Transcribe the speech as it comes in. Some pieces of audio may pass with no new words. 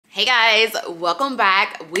Hey guys, welcome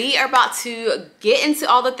back. We are about to get into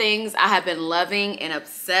all the things I have been loving and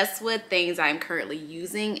obsessed with, things I'm currently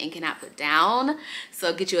using and cannot put down.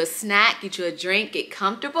 So get you a snack, get you a drink, get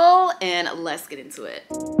comfortable, and let's get into it.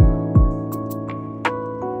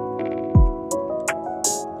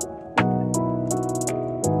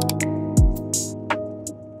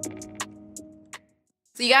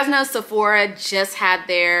 So you guys know Sephora just had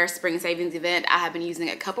their spring savings event. I have been using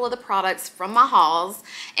a couple of the products from my hauls,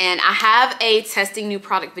 and I have a testing new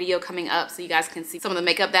product video coming up so you guys can see some of the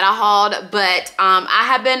makeup that I hauled. But I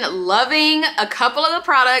have been loving a couple of the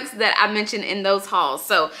products that I mentioned in those hauls.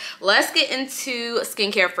 So let's get into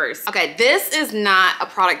skincare first. Okay, this is not a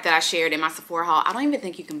product that I shared in my Sephora haul. I don't even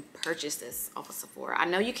think you can purchase this off of Sephora. I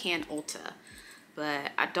know you can Ulta,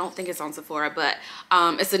 but I don't think it's on Sephora. But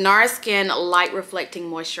it's the NARS Skin Light Reflecting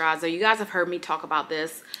Moisturizer. You guys have heard me talk about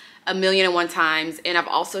this a million and one times, and I've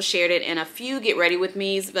also shared it in a few Get Ready With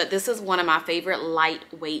Me's, but this is one of my favorite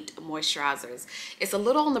lightweight moisturizers. It's a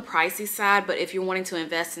little on the pricey side, but if you're wanting to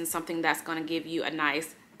invest in something that's going to give you a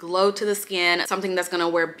nice glow to the skin, something that's going to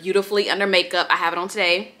wear beautifully under makeup, I have it on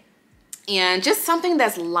today. And just something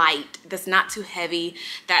that's light, that's not too heavy,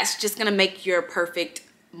 that's just going to make your perfect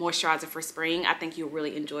moisturizer for spring. I think you'll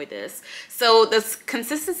really enjoy this. So this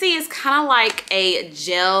consistency is kind of like a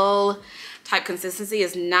gel type consistency.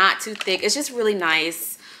 It's not too thick. It's just really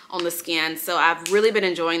nice on the skin. So I've really been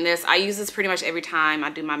enjoying this. I use this pretty much every time I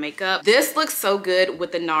do my makeup. This looks so good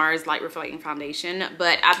with the NARS Light Reflecting Foundation,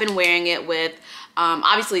 but I've been wearing it with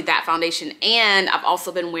obviously that foundation, and I've also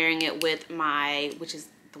been wearing it with my, which is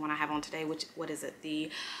the one I have on today, what is it? The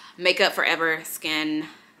Makeup Forever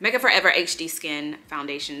HD Skin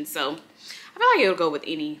Foundation. So I feel like it'll go with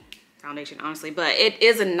any foundation, honestly, but it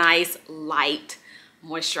is a nice light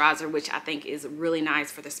moisturizer, which I think is really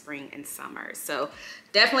nice for the spring and summer. So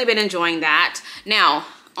definitely been enjoying that. Now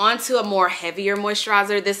onto a more heavier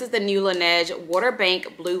moisturizer. This is the new Laniege Water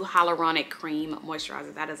Bank Blue Hyaluronic Cream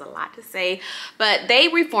Moisturizer. That is a lot to say, but they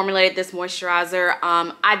reformulated this moisturizer.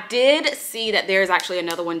 I did see that there's actually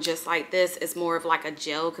another one just like this. It's more of like a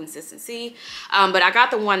gel consistency, but I got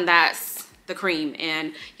the one that's the cream,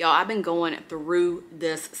 and y'all, I've been going through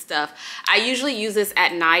this stuff. I usually use this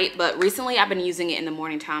at night, but recently I've been using it in the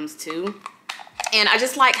morning times too, and I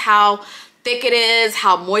just like how thick it is,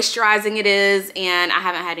 how moisturizing it is, and I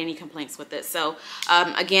haven't had any complaints with it. So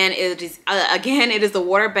again, it is the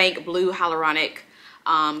Water Bank Blue Hyaluronic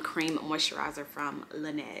Cream Moisturizer from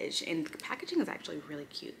Laniege, and the packaging is actually really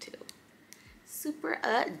cute too. Super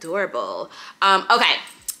adorable. Okay,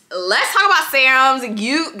 let's talk about serums.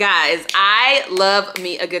 You guys, I love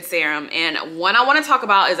me a good serum, and one I want to talk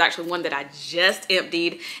about is actually one that I just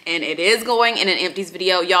emptied, and it is going in an empties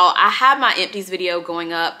video. Y'all, I have my empties video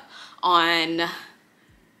going up on,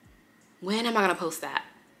 when am I gonna post that?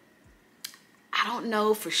 I don't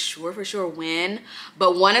know for sure when,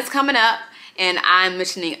 but one is coming up, and I'm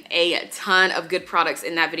mentioning a ton of good products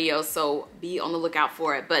in that video, so be on the lookout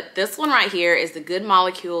for it. But this one right here is the Good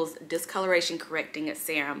Molecules Discoloration Correcting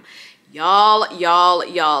Serum. Y'all,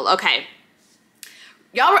 okay,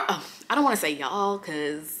 y'all, I don't want to say y'all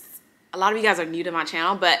because a lot of you guys are new to my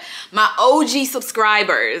channel, but my OG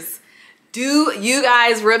subscribers, do you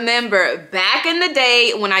guys remember back in the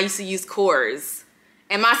day when I used to use Kors?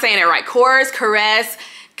 Am I saying it right? Kors,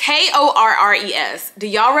 K-O-R-R-E-S. Do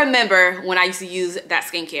y'all remember when I used to use that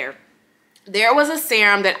skincare? There was a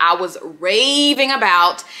serum that I was raving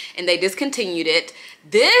about, and they discontinued it.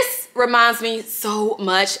 This reminds me so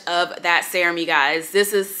much of that serum, you guys.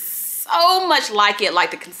 This is so much like it,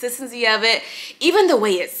 like the consistency of it, even the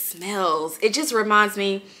way it smells. It just reminds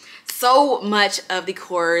me so much of the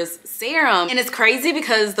Kors serum. And it's crazy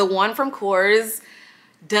because the one from Kors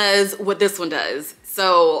does what this one does.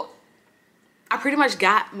 So I pretty much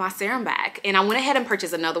got my serum back, and I went ahead and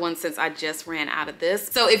purchased another one since I just ran out of this.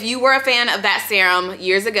 So if you were a fan of that serum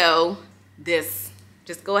years ago, just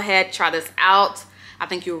go ahead, try this out. I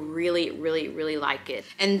think you'll really like it.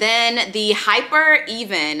 And then the Hyper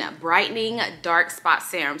Even Brightening Dark Spot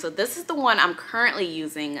Serum. So this is the one I'm currently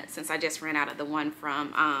using since I just ran out of the one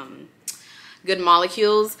from Good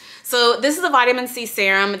Molecules. So this is a vitamin C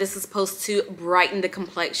serum. This is supposed to brighten the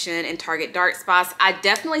complexion and target dark spots. I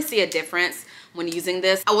definitely see a difference when using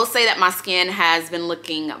this. I will say that my skin has been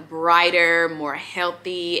looking brighter, more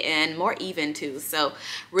healthy, and more even too. So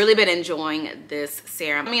really been enjoying this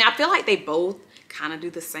serum. I mean, I feel like they both kind of do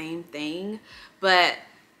the same thing, but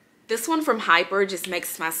this one from Hyper just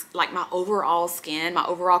makes my overall skin, my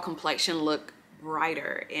overall complexion look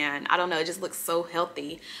brighter, and I don't know, it just looks so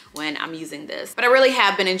healthy when I'm using this. But I really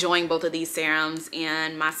have been enjoying both of these serums,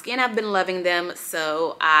 and my skin have been loving them,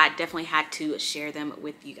 so I definitely had to share them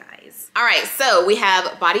with you guys. All right, so we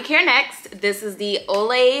have body care next. This is the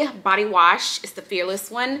Olay body wash. It's the Fearless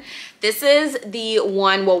one. This is the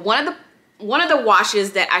one, well, one of the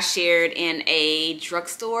washes that I shared in a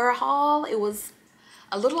drugstore haul. It was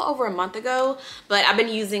a little over a month ago, but I've been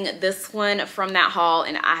using this one from that haul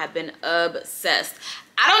and I have been obsessed.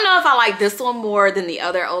 I don't know if I like this one more than the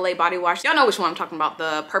other Olay body wash. Y'all know which one I'm talking about,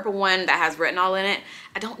 the purple one that has retinol in it.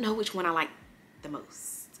 I don't know which one I like the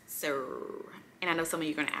most. So, and I know some of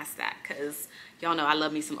you are gonna ask that because y'all know I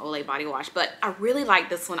love me some Olay body wash, but I really like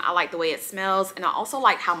this one. I like the way it smells, and I also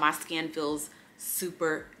like how my skin feels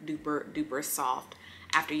super duper duper soft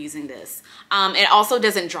after using this. It also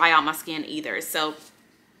doesn't dry out my skin either, so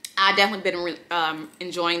I've definitely been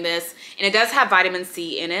enjoying this, and it does have vitamin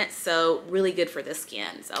C in it, so really good for the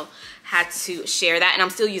skin. So had to share that, and I'm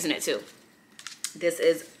still using it too. This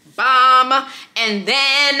is bomb. And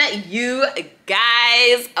then you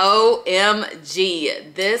guys,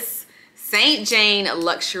 OMG, this St. Jane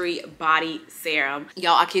Luxury Body Serum.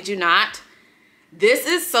 Y'all, I kid you not, this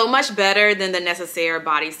is so much better than the Necessaire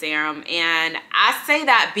Body Serum, and I say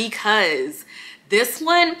that because this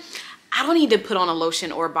one, I don't need to put on a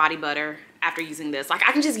lotion or body butter after using this. Like,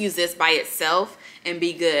 I can just use this by itself and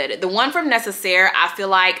be good. The one from Necessaire, I feel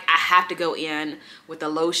like I have to go in with a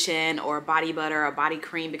lotion or a body butter or body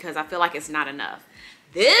cream because I feel like it's not enough.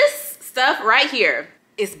 This stuff right here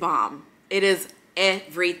is bomb. It is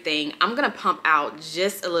everything. I'm gonna pump out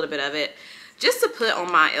just a little bit of it just to put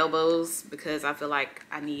on my elbows because I feel like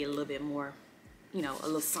I need a little bit more, you know, a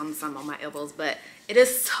little something on my elbows, but it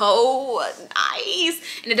is so nice.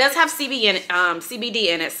 And it does have CBD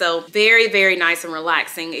in it, so very, very nice and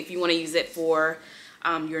relaxing. If you want to use it for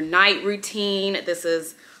your night routine, this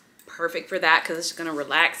is perfect for that because it's just gonna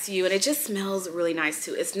relax you, and it just smells really nice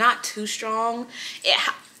too. It's not too strong. It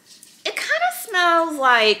kind of smells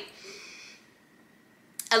like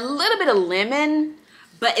a little bit of lemon,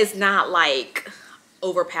 but it's not like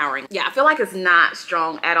overpowering. Yeah, I feel like it's not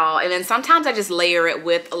strong at all. And then sometimes I just layer it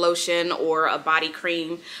with a lotion or a body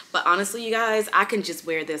cream, but honestly, you guys, I can just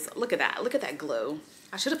wear this. Look at that glow.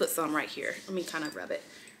 I should have put some right here. Let me kind of rub it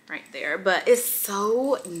right there, but it's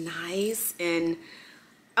so nice, and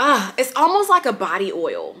it's almost like a body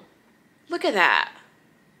oil. Look at that.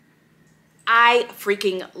 I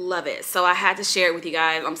freaking love it. So I had to share it with you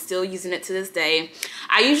guys. I'm still using it to this day.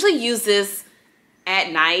 I usually use this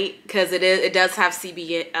at night because it does have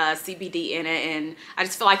CBD in it, and I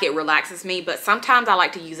just feel like it relaxes me, but sometimes I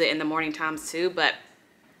like to use it in the morning times too. But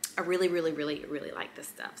I really like this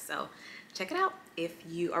stuff, so check it out if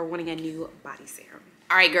you are wanting a new body serum.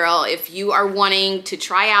 All right, girl, if you are wanting to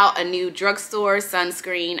try out a new drugstore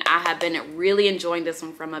sunscreen, I have been really enjoying this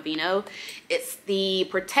one from Aveeno. It's the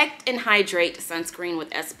Protect and Hydrate Sunscreen with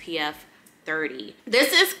SPF 30.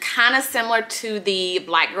 This is kind of similar to the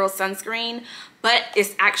Black Girl sunscreen, but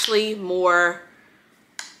it's actually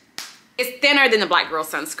it's thinner than the Black Girl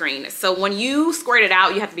sunscreen. So when you squirt it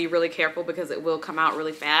out, you have to be really careful because it will come out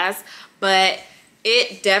really fast, but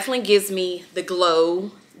it definitely gives me the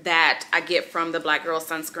glow that I get from the Black Girl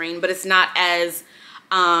sunscreen, but it's not as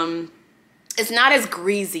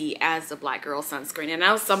greasy as the Black Girl sunscreen. And I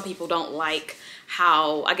know some people don't like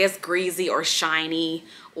how, I guess, greasy or shiny,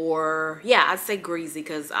 or yeah, I'd say greasy,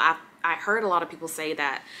 because I heard a lot of people say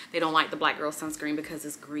that they don't like the Black Girl sunscreen because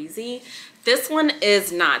it's greasy. This one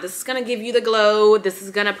is not. This is gonna give you the glow. This is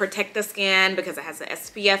gonna protect the skin because it has the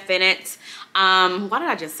SPF in it. Why did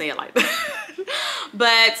I just say it like that?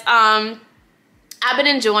 But I've been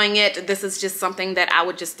enjoying it. This is just something that I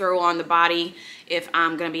would just throw on the body if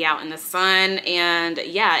I'm gonna be out in the sun. And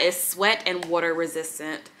yeah, it's sweat and water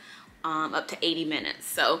resistant up to 80 minutes.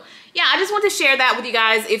 So yeah, I just want to share that with you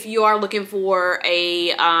guys. If you are looking for a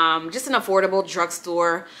just an affordable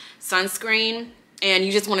drugstore sunscreen and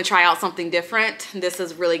you just want to try out something different, this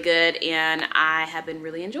is really good, and I have been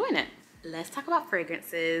really enjoying it. Let's talk about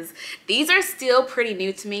fragrances. These are still pretty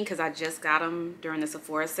new to me because I just got them during the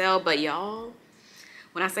Sephora sale, but y'all,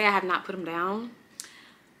 when I say I have not put them down,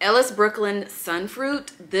 Ellis Brooklyn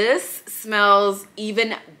Sunfruit, this smells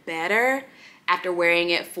even better after wearing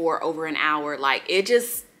it for over an hour. Like, it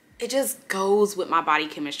just goes with my body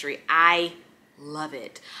chemistry. I love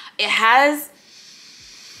it. It has,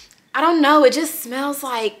 I don't know, it just smells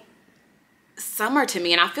like summer to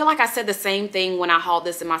me. And I feel like I said the same thing when I hauled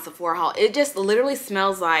this in my Sephora haul. It just literally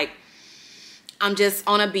smells like I'm just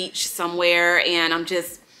on a beach somewhere and I'm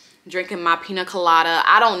just drinking my pina colada.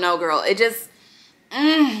 I don't know, girl. It just,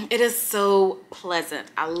 It is so pleasant.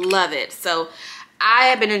 I love it. So I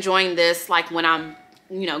have been enjoying this like when I'm,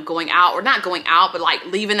 you know, going out, or not going out, but like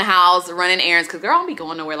leaving the house, running errands, because girl, I don't be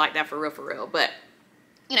going nowhere like that for real. But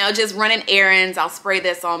you know, just running errands, I'll spray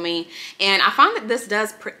this on me. And I find that this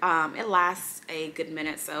does, it lasts a good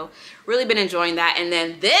minute. So really been enjoying that. And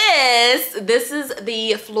then this is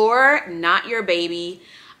the Phlur Not Your Baby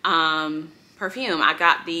perfume. I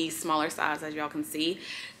got the smaller size, as y'all can see.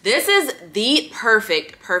 This is the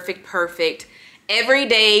perfect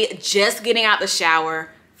everyday, just getting out the shower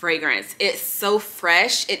fragrance. It's so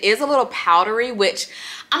fresh. It is a little powdery, which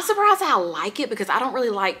I'm surprised I like it because I don't really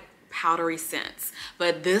like powdery scents.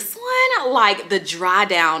 But this one, like the dry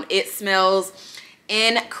down, it smells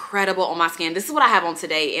incredible on my skin. This is what I have on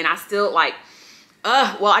today, and I still like,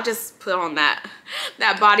 well, I just put on that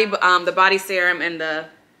body, the body serum and the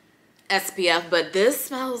SPF, but this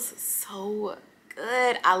smells so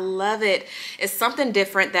good. I love it. It's something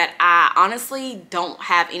different that I honestly don't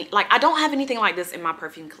have any, like I don't have anything like this in my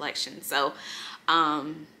perfume collection. So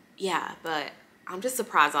yeah, but I'm just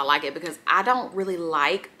surprised I like it because I don't really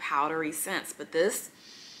like powdery scents, but this,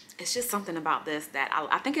 it's just something about this that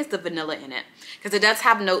I think it's the vanilla in it, because it does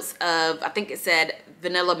have notes of, I think it said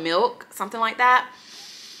vanilla milk, something like that.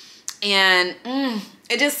 And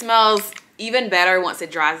it just smells even better once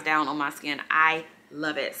it dries down on my skin. I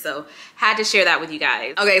love it. So had to share that with you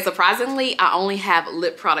guys. Okay, surprisingly, I only have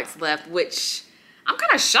lip products left, which I'm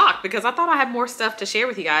kind of shocked because I thought I had more stuff to share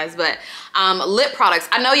with you guys. But lip products,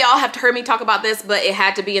 I know y'all have heard me talk about this, but it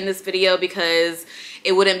had to be in this video because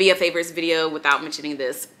it wouldn't be a favorites video without mentioning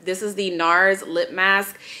this. This is the NARS Lip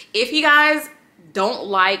Mask. If you guys don't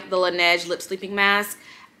like the Laniege Lip Sleeping Mask,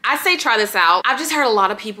 I say try this out. I've just heard a lot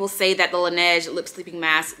of people say that the Laniege Lip Sleeping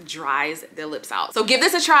Mask dries their lips out. So give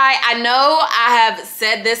this a try. I know I have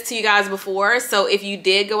said this to you guys before. So if you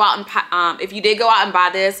did go out and buy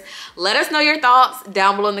this, let us know your thoughts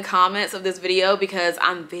down below in the comments of this video, because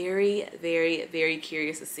I'm very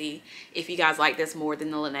curious to see if you guys like this more than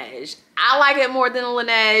the Laniege. I like it more than the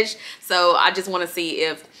Laniege. So I just want to see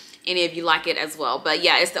if any of you like it as well. But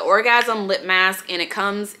yeah, it's the Orgasm Lip Mask, and it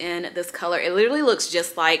comes in this color. It literally looks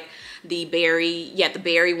just like the berry, the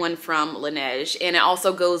berry one from Laniege, and it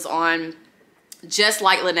also goes on just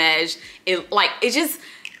like Laniege.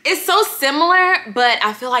 It's so similar, but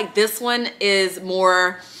I feel like this one is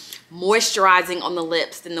more moisturizing on the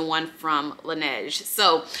lips than the one from Laniege.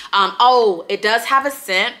 So oh, it does have a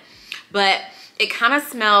scent, but it kind of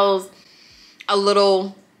smells a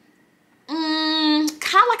little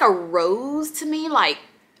kind of like a rose to me. Like,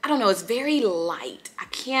 I don't know, it's very light. I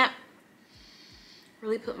can't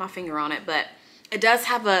really put my finger on it, but it does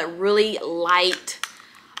have a really light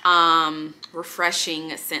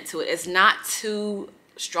refreshing scent to it. It's not too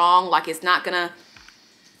strong, like it's not gonna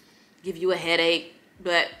give you a headache,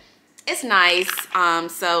 but it's nice.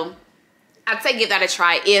 So I'd say give that a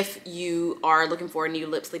try if you are looking for a new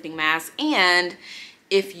lip sleeping mask, and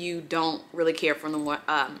if you don't really care for the one,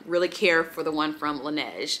 from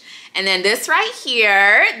Laniege. And then this right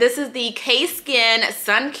here, this is the Cay Skin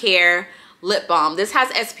Sun Care Lip Balm. This has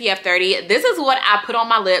SPF 30. This is what I put on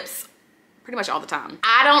my lips pretty much all the time.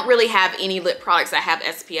 I don't really have any lip products that have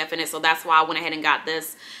SPF in it, so that's why I went ahead and got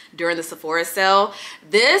this during the Sephora sale.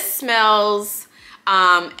 This smells,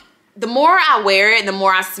 the more I wear it, the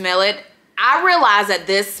more I smell it, I realize that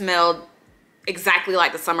this smelled exactly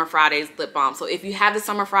like the Summer Fridays lip balm. So if you have the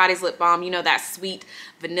Summer Fridays lip balm, you know, that sweet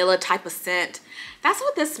vanilla type of scent, that's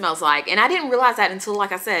what this smells like. And I didn't realize that until,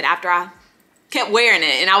 like I said, after I kept wearing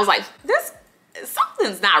it, and I was like,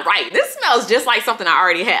 something's not right. This smells just like something I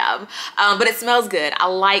already have. But it smells good. I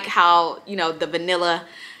like how, you know, the vanilla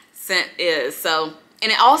scent is. So,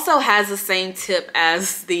 and it also has the same tip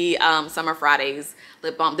as the Summer Fridays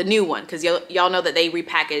lip balm, the new one, because y'all know that they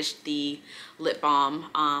repackaged the lip balm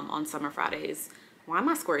on Summer Fridays. Why am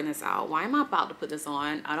I squirting this out? Why am I about to put this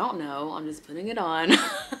on? I don't know. I'm just putting it on.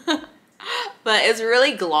 But it's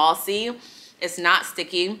really glossy. It's not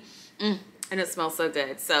sticky. And it smells so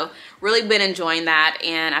good. So really been enjoying that,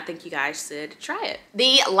 and I think you guys should try it.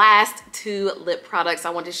 The last two lip products I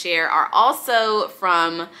want to share are also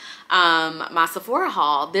from my Sephora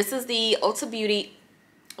haul. This is the Huda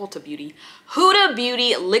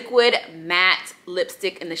Beauty Liquid Matte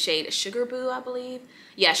Lipstick in the shade Sugar Boo, I believe.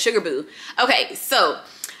 Yeah, Sugar Boo. Okay, so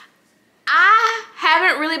I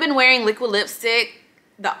haven't really been wearing liquid lipstick.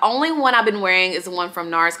 The only one I've been wearing is the one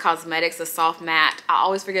from NARS Cosmetics, the soft matte. I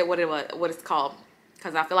always forget what it's called,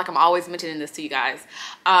 because I feel like I'm always mentioning this to you guys.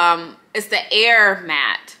 It's the Air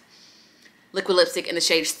Matte liquid lipstick in the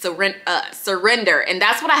shade Surrender, and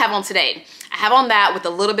that's what I have on today. I have on that with a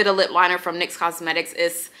little bit of lip liner from NYX Cosmetics.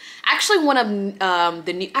 It's Actually, one of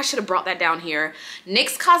the new, I should have brought that down here.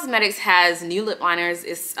 NYX Cosmetics has new lip liners.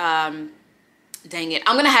 It's, dang it,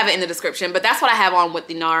 I'm gonna have it in the description, but that's what I have on with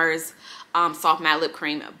the NARS Soft Matte Lip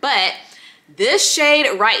Cream. But this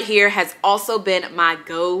shade right here has also been my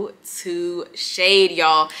go-to shade,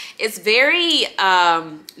 y'all. It's very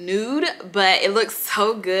nude, but it looks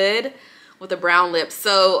so good with a brown lip.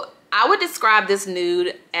 So I would describe this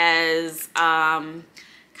nude as kind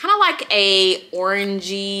of like a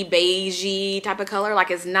orangey, beigey type of color. Like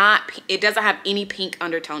it's not, it doesn't have any pink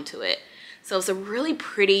undertone to it. So it's a really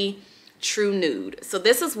pretty true nude. So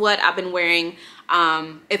this is what I've been wearing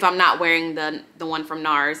if I'm not wearing the one from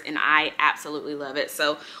NARS, and I absolutely love it.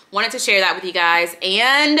 So wanted to share that with you guys.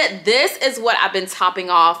 And this is what I've been topping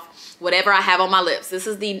off whatever I have on my lips. This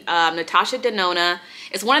is the Natasha Denona.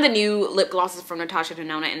 It's one of the new lip glosses from Natasha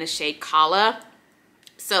Denona in the shade Calla.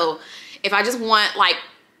 So if I just want like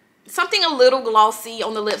something a little glossy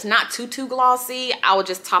on the lips, not too glossy, I would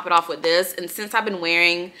just top it off with this. And since I've been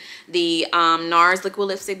wearing the NARS liquid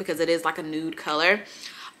lipstick, because it is like a nude color,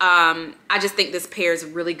 I just think this pairs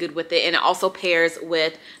really good with it. And it also pairs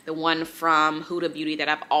with the one from Huda Beauty that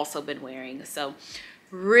I've also been wearing. So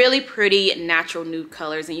really pretty natural nude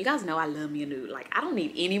colors. And you guys know I love me a nude. Like, I don't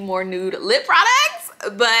need any more nude lip products,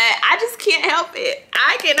 but I just can't help it.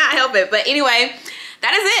 I cannot help it. But anyway,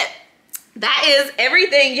 that is it. That is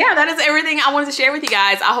everything. Yeah, that is everything I wanted to share with you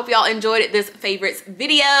guys. I hope y'all enjoyed this favorites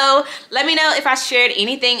video. Let me know if I shared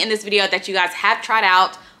anything in this video that you guys have tried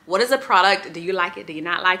out. What is the product? Do you like it? Do you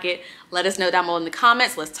not like it? Let us know down below in the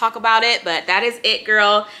comments. Let's talk about it. But that is it,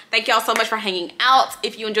 girl. Thank y'all so much for hanging out.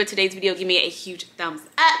 If you enjoyed today's video, give me a huge thumbs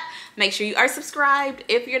up. Make sure you are subscribed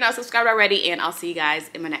if you're not subscribed already, and I'll see you guys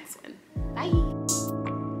in my next one. Bye.